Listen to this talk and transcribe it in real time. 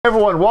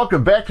everyone,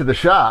 welcome back to the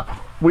shop.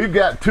 We've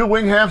got 2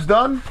 wing halves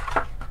done,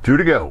 2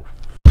 to go.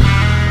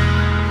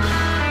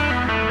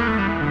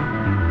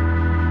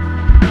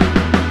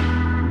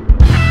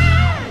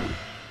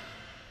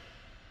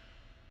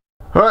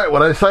 Alright,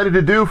 what I decided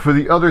to do for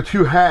the other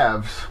 2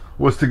 halves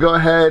was to go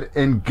ahead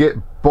and get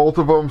both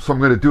of them. So I'm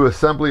going to do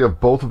assembly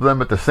of both of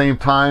them at the same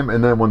time,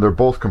 and then when they're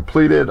both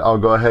completed, I'll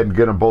go ahead and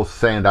get them both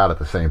sanded out at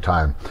the same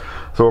time.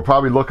 So we're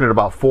probably looking at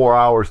about 4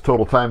 hours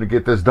total time to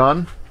get this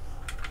done.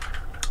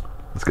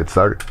 Let's get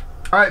started.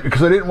 Alright,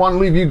 because I didn't want to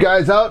leave you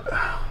guys out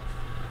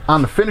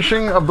on the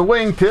finishing of the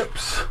wing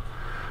tips,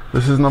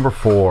 this is number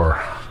 4.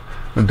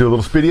 I'm going to do a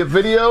little speedy up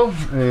video,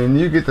 and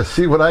you get to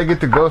see what I get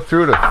to go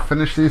through to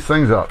finish these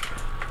things up.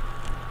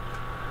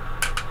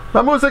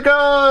 La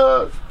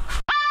música!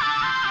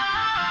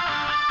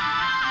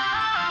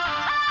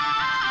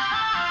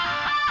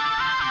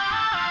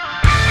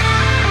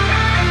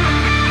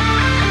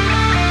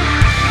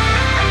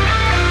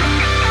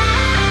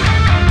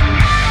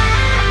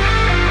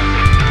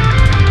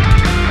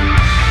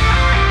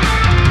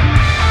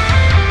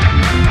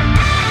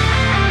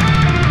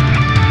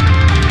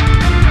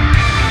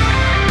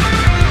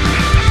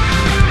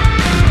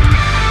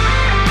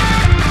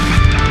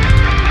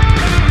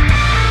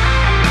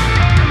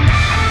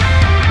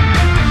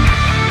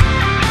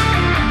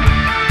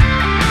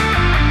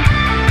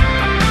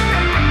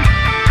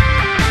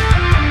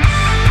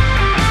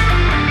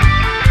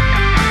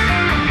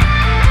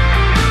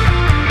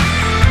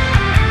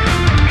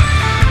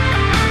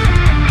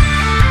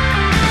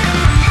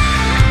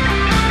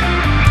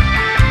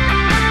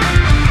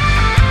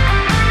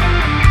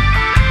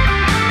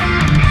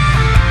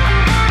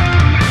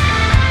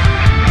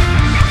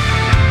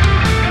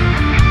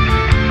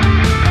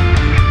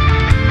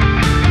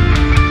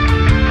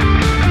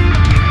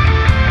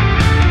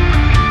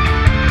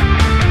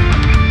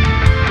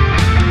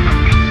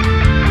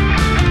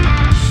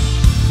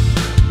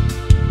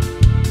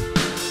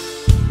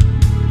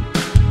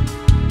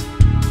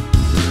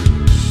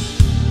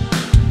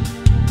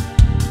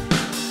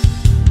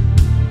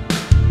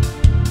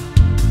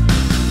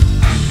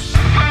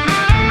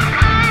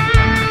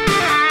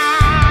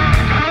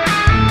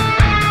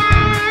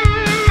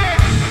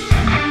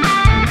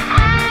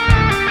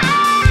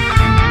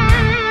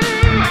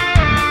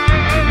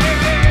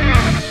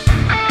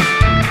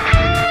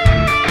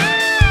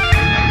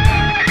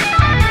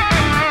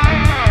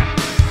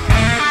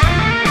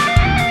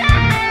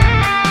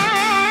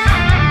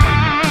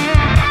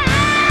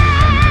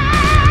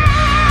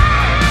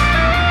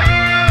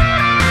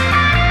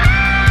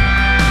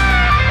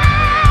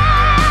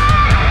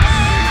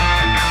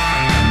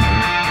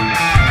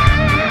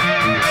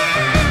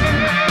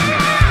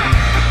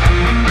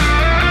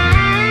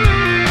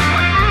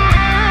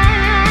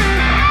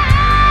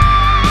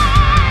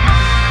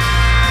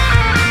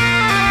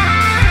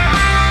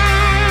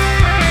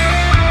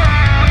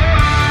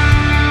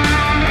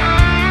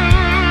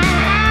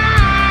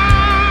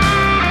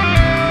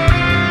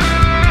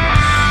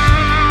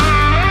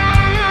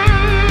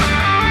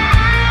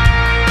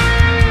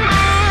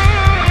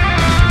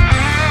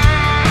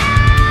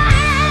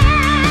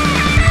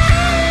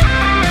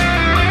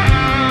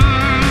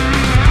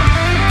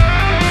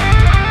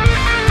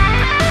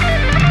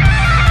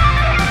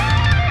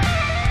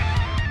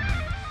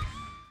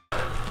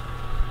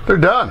 They're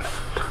done.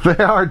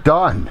 They are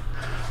done.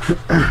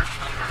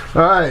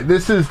 Alright,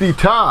 this is the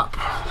top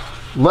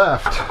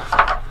left.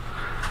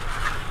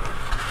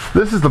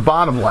 This is the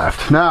bottom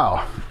left.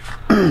 Now,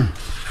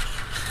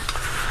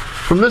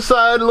 from this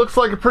side, it looks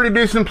like a pretty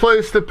decent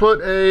place to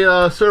put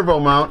a servo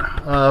mount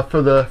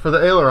for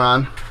the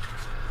aileron.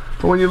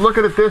 But when you look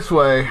at it this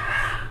way,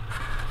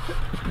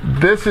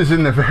 this is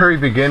in the very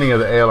beginning of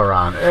the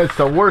aileron. It's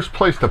the worst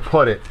place to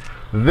put it.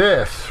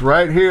 This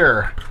right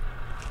here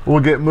will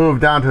get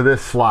moved down to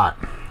this slot,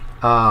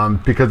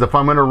 because if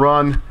I'm going to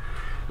run,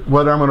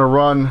 whether I'm going to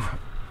run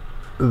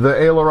the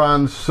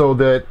ailerons so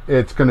that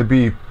it's going to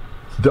be,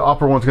 the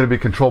upper one's going to be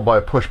controlled by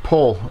a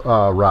push-pull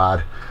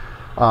rod,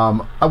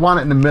 I want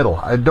it in the middle.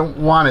 I don't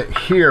want it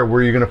here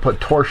where you're going to put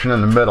torsion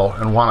in the middle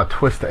and want to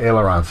twist the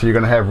aileron, so you're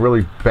going to have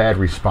really bad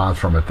response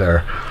from it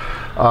there.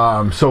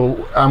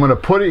 So I'm going to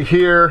put it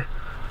here,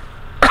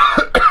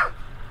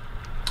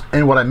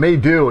 and what I may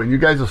do, and you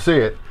guys will see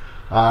it,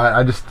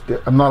 I'm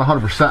not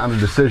 100% on the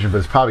decision, but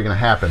it's probably going to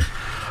happen.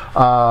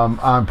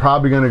 I'm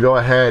probably going to go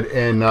ahead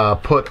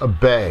and put a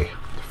bay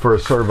for a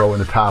servo in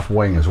the top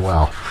wing as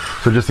well.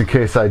 So just in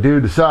case I do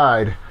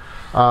decide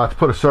to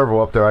put a servo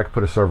up there, I can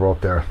put a servo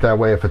up there. That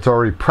way, if it's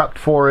already prepped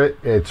for it,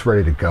 it's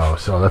ready to go.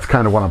 So that's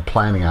kind of what I'm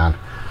planning on,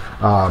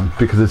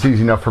 because it's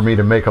easy enough for me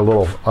to make a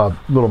little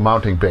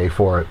mounting bay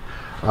for it.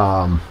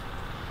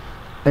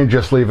 And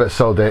just leave it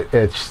so that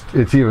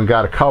it's even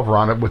got a cover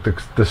on it with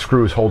the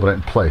screws holding it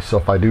in place. So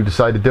if I do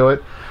decide to do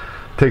it,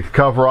 take the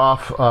cover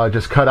off,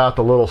 just cut out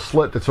the little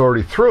slit that's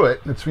already through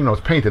it. It's, you know,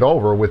 it's painted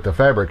over with the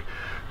fabric,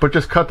 but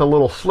just cut the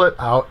little slit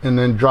out and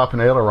then drop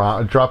an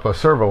aileron, drop a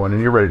servo in,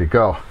 and you're ready to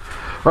go.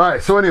 All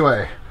right, so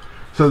anyway,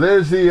 so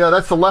there's the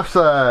that's the left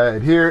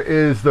side. Here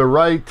is the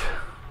right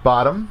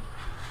bottom.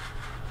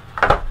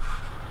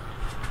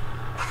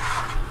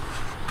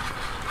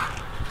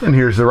 And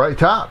here's the right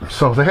top.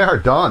 So they are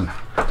done.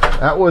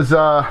 That was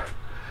a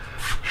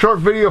short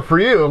video for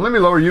you. Let me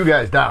lower you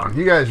guys down.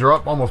 You guys are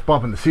up almost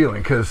bumping the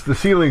ceiling, because the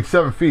ceiling's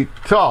 7 feet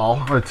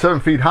tall, or it's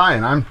 7 feet high,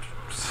 and I'm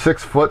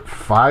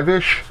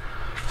 6'5"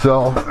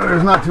 so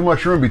there's not too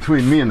much room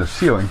between me and the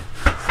ceiling.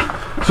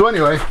 So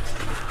anyway,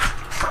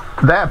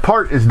 that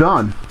part is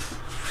done.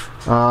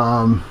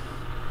 Yeah,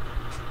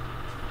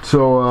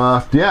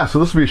 so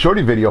this will be a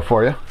shorty video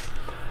for you.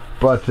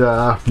 But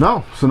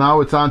no, so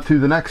now it's on to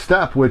the next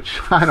step, which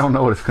I don't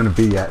know what it's going to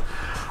be yet.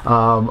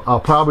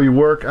 I'll probably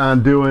work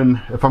on doing,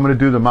 if I'm going to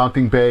do the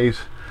mounting bays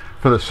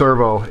for the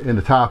servo in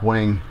the top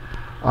wing,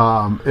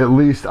 at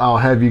least I'll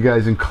have you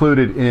guys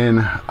included in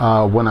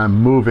when I'm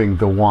moving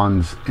the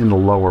ones in the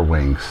lower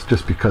wings,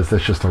 just because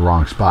that's just the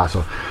wrong spot.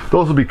 So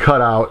those will be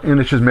cut out, and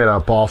it's just made out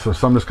of balsa,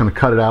 so I'm just going to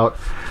cut it out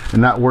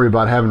and not worry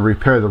about having to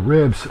repair the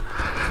ribs.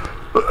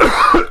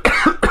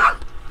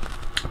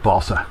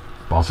 balsa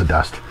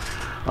dust.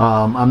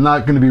 I'm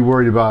not going to be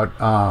worried about,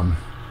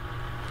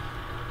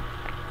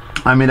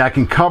 I mean, I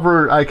can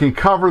cover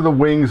the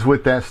wings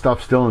with that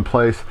stuff still in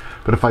place,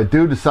 but if I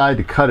do decide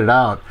to cut it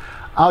out,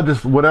 I'll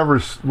just,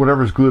 whatever's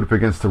glued up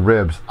against the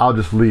ribs, I'll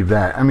just leave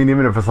that. I mean,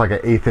 even if it's like an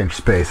 1/8 inch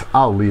space,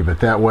 I'll leave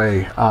it. That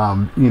way,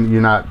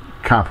 you're not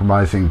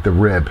compromising the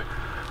rib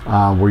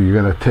where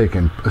you're going to take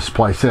and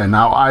splice in.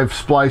 Now, I've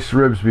spliced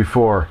ribs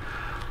before.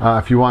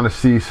 If you want to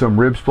see some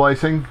rib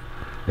splicing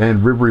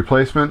and rib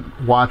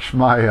replacement, watch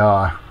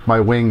my my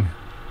wing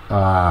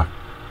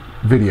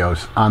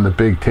videos on the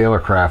big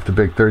Taylorcraft, the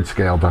big 3rd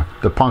scale,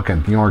 the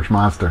Pumpkin, the Orange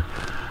Monster.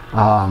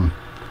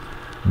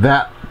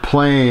 That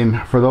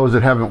plane, for those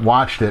that haven't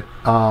watched it,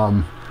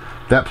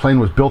 that plane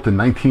was built in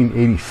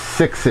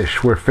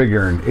 1986-ish, we're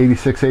figuring,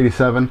 86,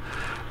 87,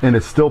 and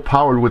it's still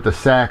powered with the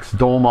Sachs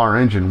Dolmar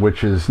engine,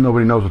 which is,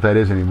 nobody knows what that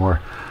is anymore.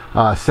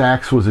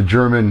 Sachs was a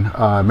German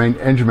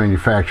engine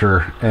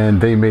manufacturer,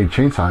 and they made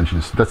chainsaw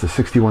engines. That's a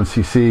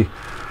 61cc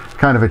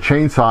kind of a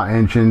chainsaw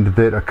engine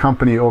that a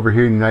company over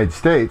here in the United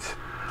States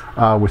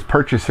was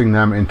purchasing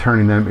them and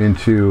turning them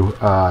into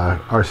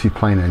RC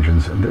plane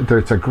engines. And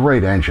it's a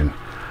great engine.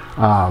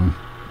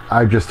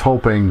 I'm just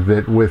hoping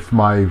that with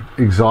my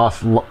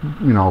exhaust, one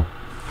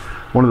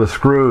of the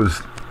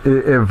screws,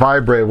 it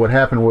vibrated. What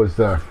happened was,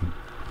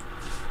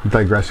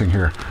 digressing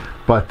here,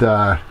 but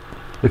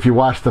if you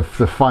watch the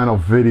final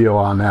video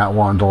on that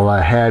one that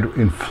I had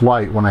in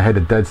flight when I had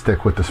the dead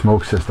stick with the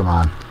smoke system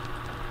on,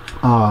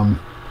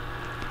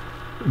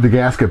 the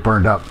gasket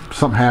burned up.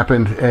 Something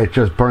happened, it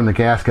just burned the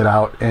gasket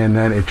out, and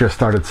then it just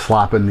started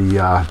slopping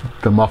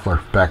the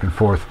muffler back and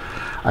forth.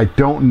 I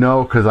don't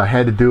know, because I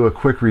had to do a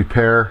quick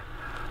repair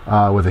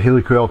with a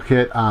helicoil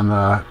kit on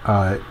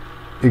the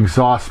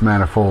exhaust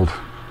manifold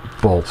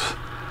bolts.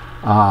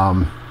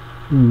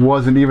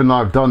 Wasn't, even though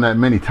I've done that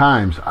many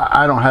times,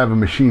 I don't have a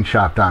machine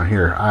shop down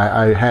here.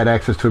 I had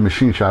access to a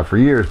machine shop for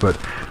years, but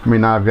I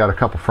mean, now I've got a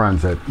couple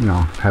friends that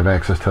have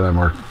access to them,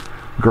 or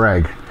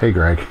Greg, hey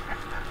Greg,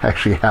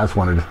 actually has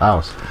one at his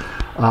house.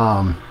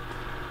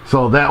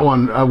 So that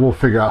one we'll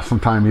figure out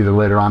sometime, either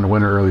later on in the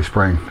winter, early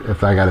spring,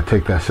 if I got to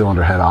take that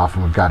cylinder head off,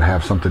 and we've got to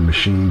have something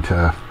machined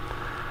to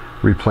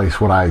replace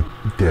what I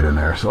did in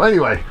there. So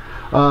anyway,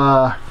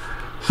 so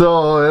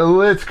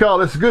let's call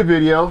this a good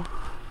video.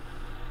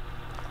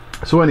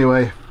 So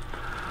anyway,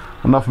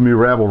 enough of me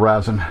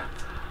rabble-rousing.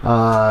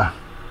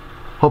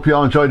 Hope you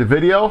all enjoyed the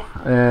video,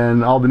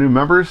 and all the new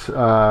members,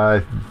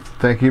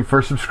 thank you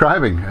for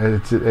subscribing.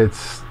 It's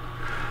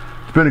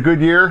been a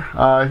good year.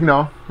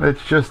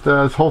 It's just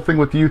this whole thing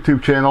with the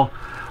YouTube channel.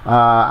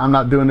 I'm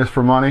not doing this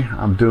for money.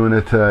 I'm doing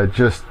it to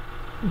just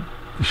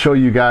show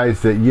you guys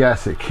that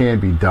yes, it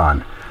can be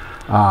done.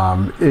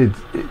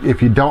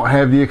 If you don't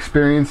have the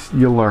experience,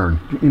 you learn.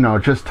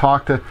 Just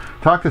talk to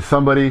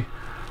somebody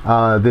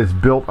that's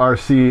built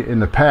RC in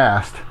the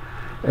past,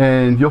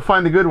 and you'll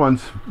find the good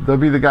ones. They'll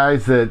be the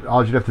guys that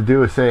all you have to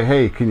do is say,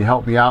 hey, can you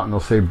help me out? And they'll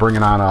say, bring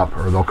it on up,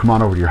 or they'll come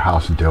on over to your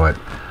house and do it.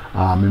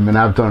 I mean,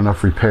 I've done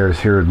enough repairs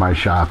here in my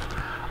shop,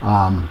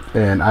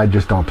 and I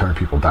just don't turn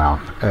people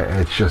down.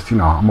 It's just,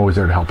 I'm always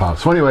there to help out.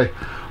 So anyway,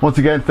 once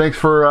again, thanks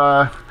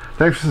for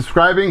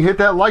subscribing. Hit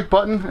that like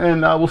button,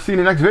 and we'll see you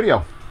in the next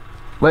video.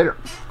 Later.